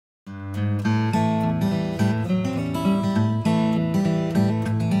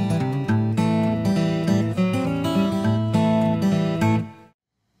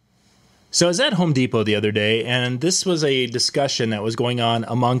So I was at Home Depot the other day, and this was a discussion that was going on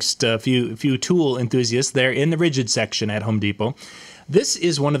amongst a few tool enthusiasts there in the RIDGID section at Home Depot. This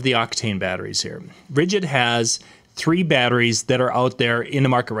is one of the Octane batteries here. RIDGID has 3 batteries that are out there in the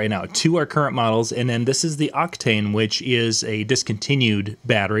market right now. 2 are current models, and then this is the Octane, which is a discontinued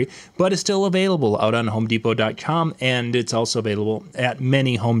battery, but is still available out on HomeDepot.com, and it's also available at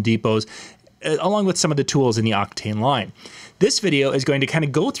many Home Depots, along with some of the tools in the Octane line. This video is going to kind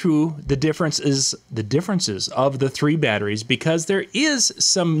of go through the differences of the 3 batteries, because there is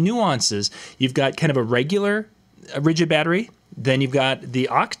some nuances. You've got kind of a regular RIDGID battery, then you've got the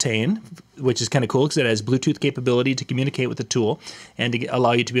Octane, which is kind of cool because it has Bluetooth capability to communicate with the tool and to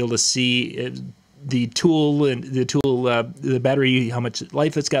allow you to be able to see the tool and the battery, how much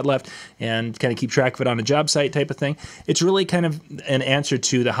life it's got left, and kind of keep track of it on a job site type of thing. It's really kind of an answer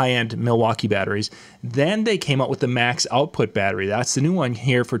to the high-end Milwaukee batteries. Then they came out with the Max Output battery. That's the new one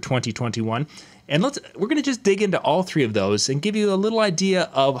here for 2021. And we're going to just dig into all 3 of those and give you a little idea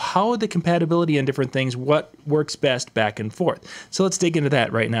of how the compatibility and different things, what works best back and forth. So let's dig into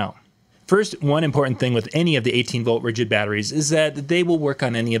that right now. First, one important thing with any of the 18-volt RIDGID batteries is that they will work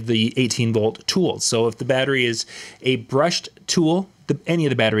on any of the 18-volt tools. So if the battery is a brushed tool, any of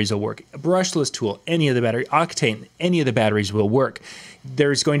the batteries will work. A brushless tool, any of the battery. Octane, any of the batteries will work.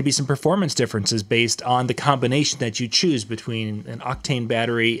 There's going to be some performance differences based on the combination that you choose between an Octane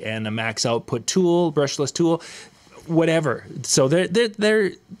battery and a Max Output tool, brushless tool, whatever. So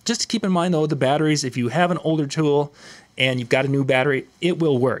they're just keep in mind, though, the batteries, if you have an older tool and you've got a new battery, it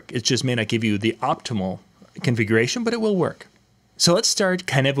will work. It just may not give you the optimal configuration, but it will work. So let's start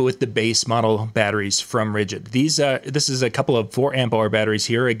kind of with the base model batteries from RIDGID. This is a couple of 4 amp hour batteries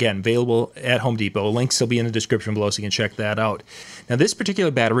here, again, available at Home Depot. Links will be in the description below so you can check that out. Now this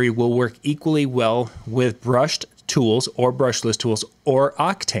particular battery will work equally well with brushed tools or brushless tools or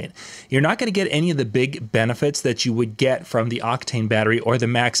Octane. You're not going to get any of the big benefits that you would get from the Octane battery or the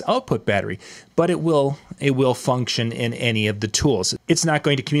Max Output battery, but it will function in any of the tools. It's not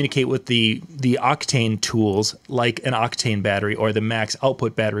going to communicate with the Octane tools like an Octane battery or the Max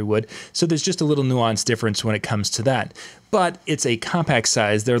Output battery would, so there's just a little nuance difference when it comes to that. But it's a compact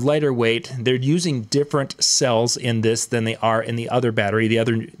size, they're lighter weight, they're using different cells in this than they are in the other battery,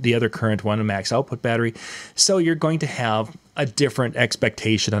 the other current one, a Max Output battery, so you're going to have a different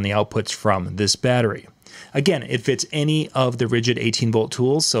expectation on the outputs from this battery. Again, it fits any of the RIDGID 18-volt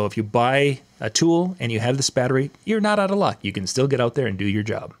tools, so if you buy a tool and you have this battery, you're not out of luck. You can still get out there and do your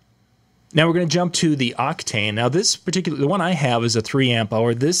job. Now we're going to jump to the Octane. Now this particular, the one I have is a 3 amp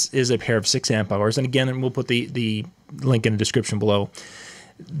hour. This is a pair of 6 amp hours, and again, we'll put the link in the description below.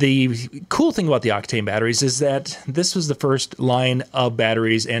 The cool thing about the Octane batteries is that this was the first line of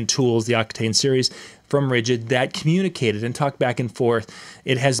batteries and tools, the Octane series from RIDGID, that communicated and talked back and forth.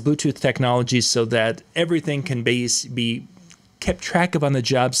 It has Bluetooth technology so that everything can be kept track of on the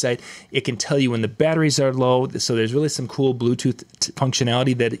job site. It can tell you when the batteries are low, so there's really some cool Bluetooth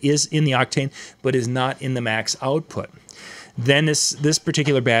functionality that is in the Octane but is not in the Max Output. Then this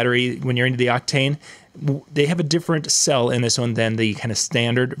particular battery, when you're into the Octane, they have a different cell in this one than the kind of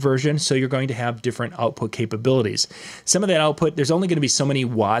standard version, so you're going to have different output capabilities. Some of that output, there's only going to be so many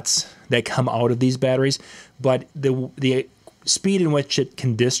watts that come out of these batteries, but the speed in which it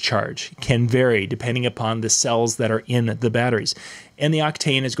can discharge can vary depending upon the cells that are in the batteries. And the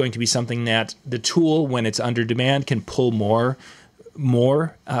Octane is going to be something that the tool, when it's under demand, can pull more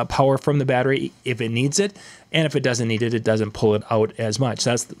power from the battery if it needs it, and if it doesn't need it, it doesn't pull it out as much. So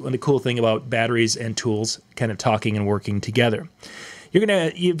that's the cool thing about batteries and tools kind of talking and working together.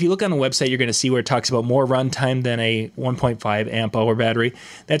 If you look on the website, you're going to see where it talks about more runtime than a 1.5 amp hour battery.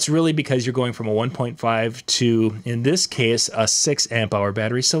 That's really because you're going from a 1.5 to, in this case, a 6 amp hour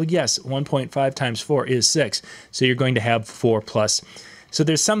battery. So yes, 1.5 times 4 is 6. So you're going to have 4 plus. So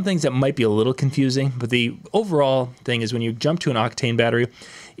there's some things that might be a little confusing, but the overall thing is when you jump to an Octane battery,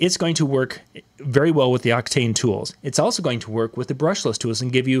 it's going to work very well with the Octane tools. It's also going to work with the brushless tools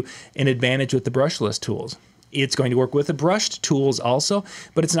and give you an advantage with the brushless tools. It's going to work with the brushed tools also,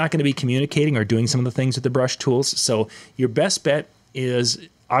 but it's not going to be communicating or doing some of the things with the brushed tools. So your best bet is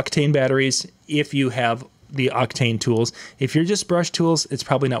Octane batteries if you have the Octane tools. If you're just brush tools, it's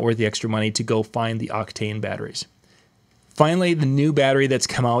probably not worth the extra money to go find the Octane batteries. Finally, the new battery that's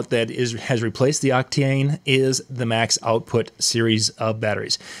come out that has replaced the Octane is the Max Output series of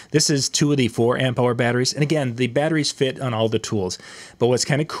batteries. This is 2 of the 4 amp hour batteries, and again, the batteries fit on all the tools. But what's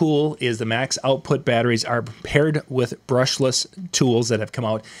kind of cool is the Max Output batteries are paired with brushless tools that have come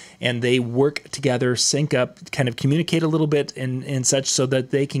out, and they work together, sync up, kind of communicate a little bit and such so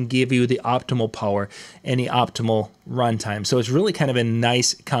that they can give you the optimal power and the optimal runtime. So it's really kind of a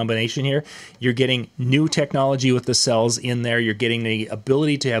nice combination here. You're getting new technology with the cells in there. You're getting the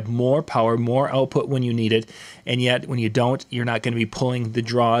ability to have more power, more output when you need it. And yet when you don't, you're not going to be pulling the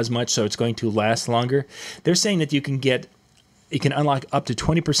draw as much, so it's going to last longer. They're saying that you can unlock up to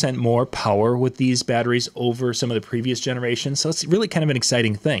 20% more power with these batteries over some of the previous generations. So it's really kind of an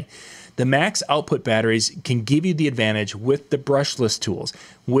exciting thing. The max output batteries can give you the advantage with the brushless tools,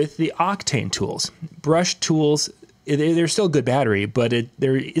 with the Octane tools. Brush tools, they're still a good battery, but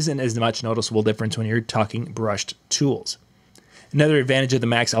there isn't as much noticeable difference when you're talking brushed tools. Another advantage of the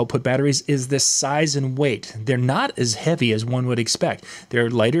max output batteries is the size and weight. They're not as heavy as one would expect. They're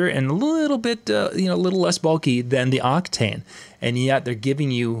lighter and a little bit, a little less bulky than the Octane, and yet they're giving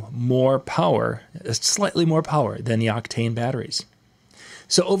you more power, slightly more power than the Octane batteries.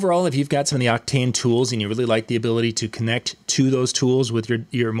 So overall, if you've got some of the Octane tools and you really like the ability to connect to those tools with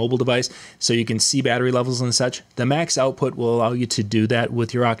your mobile device so you can see battery levels and such, the max output will allow you to do that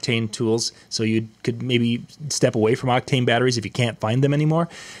with your Octane tools. So you could maybe step away from Octane batteries if you can't find them anymore.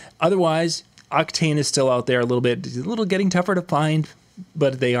 Otherwise, Octane is still out there a little getting tougher to find,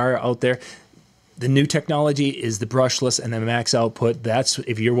 but they are out there. The new technology is the brushless and the max output. That's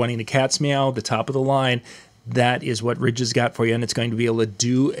if you're wanting the cat's meow, the top of the line. That is what RIDGID's got for you, and it's going to be able to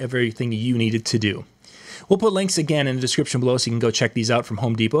do everything you need it to do. We'll put links again in the description below so you can go check these out from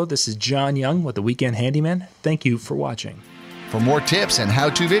Home Depot. This is John Young with the Weekend Handyman. Thank you for watching. For more tips and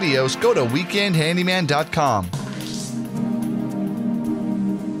how-to videos, go to weekendhandyman.com.